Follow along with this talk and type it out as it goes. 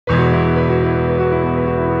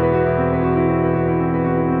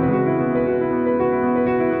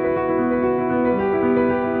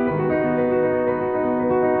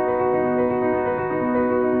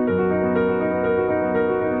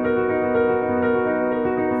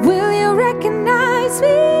recognize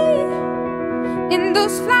me in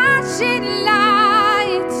those flashing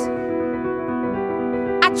lights?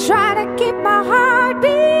 I try to keep my heart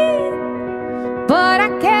beat, but I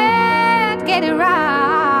can't get it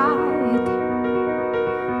right.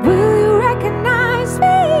 Will you recognize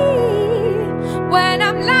me when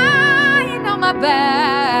I'm lying on my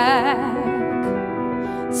back?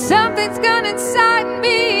 Something's gone inside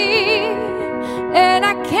me and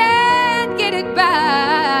I can't get it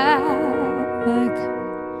back.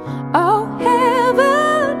 Oh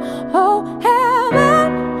heaven,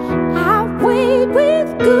 I wait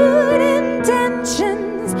with good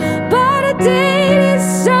intentions, but a date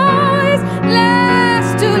is always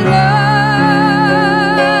lasts too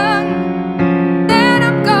long. Then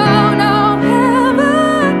I'm gone.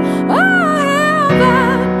 Oh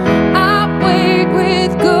heaven, I wait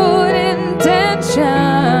with good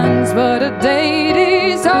intentions, but a date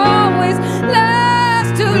is always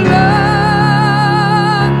lasts too long.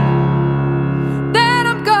 Then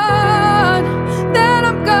I'm gone, then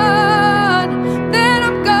I'm gone, then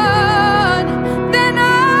I'm gone, then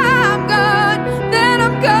I'm gone, then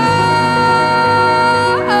I'm gone,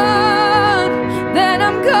 then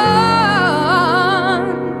I'm gone.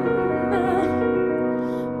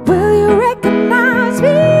 Will you recognize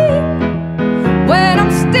me when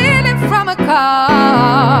I'm stealing from a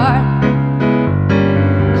car?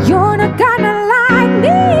 You're not gonna like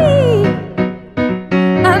me,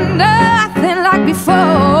 and nothing like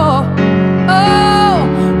before. Oh,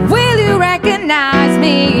 will you recognize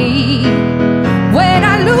me when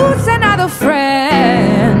I lose another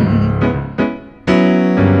friend?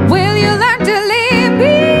 Will you learn to leave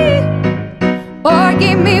me, or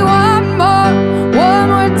give me one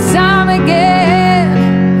more time again?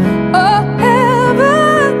 Oh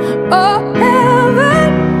heaven,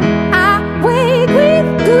 I wait with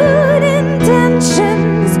good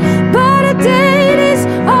intentions, but a date is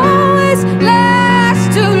always lasts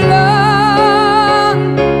too long.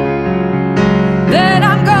 Then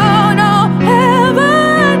I'm gone. Oh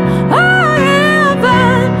heaven,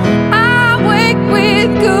 I wait with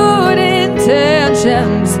good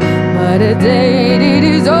intentions, but a date it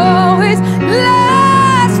is always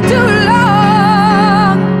lasts too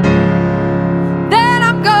long. Then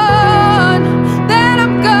I'm gone, then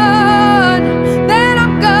I'm gone, then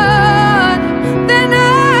I'm gone, then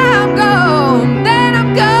I'm gone, then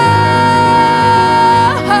I'm gone,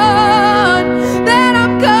 then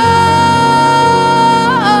I'm gone.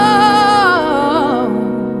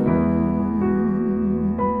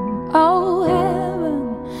 Oh heaven,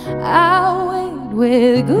 I wait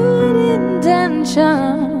with good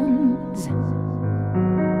intentions.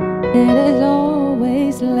 It is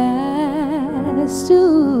always lasts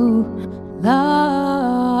too long.